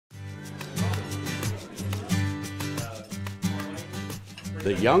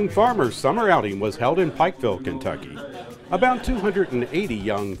The Young Farmers Summer Outing was held in Pikeville, Kentucky. About 280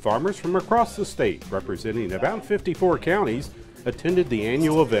 young farmers from across the state, representing about 54 counties, attended the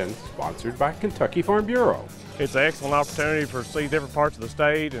annual event sponsored by Kentucky Farm Bureau. It's an excellent opportunity to see different parts of the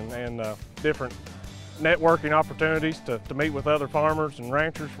state and different networking opportunities to meet with other farmers and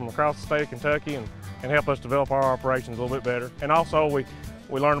ranchers from across the state of Kentucky and help us develop our operations a little bit better. And also we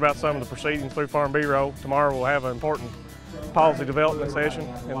learn about some of the proceedings through Farm Bureau. Tomorrow we'll have an important policy development session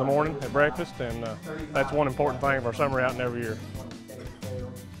in the morning at breakfast, and that's one important thing of our summer outing every year.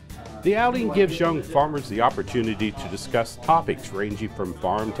 The outing gives young farmers the opportunity to discuss topics ranging from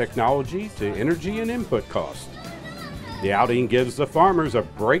farm technology to energy and input costs. The outing gives the farmers a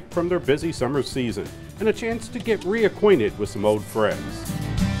break from their busy summer season and a chance to get reacquainted with some old friends.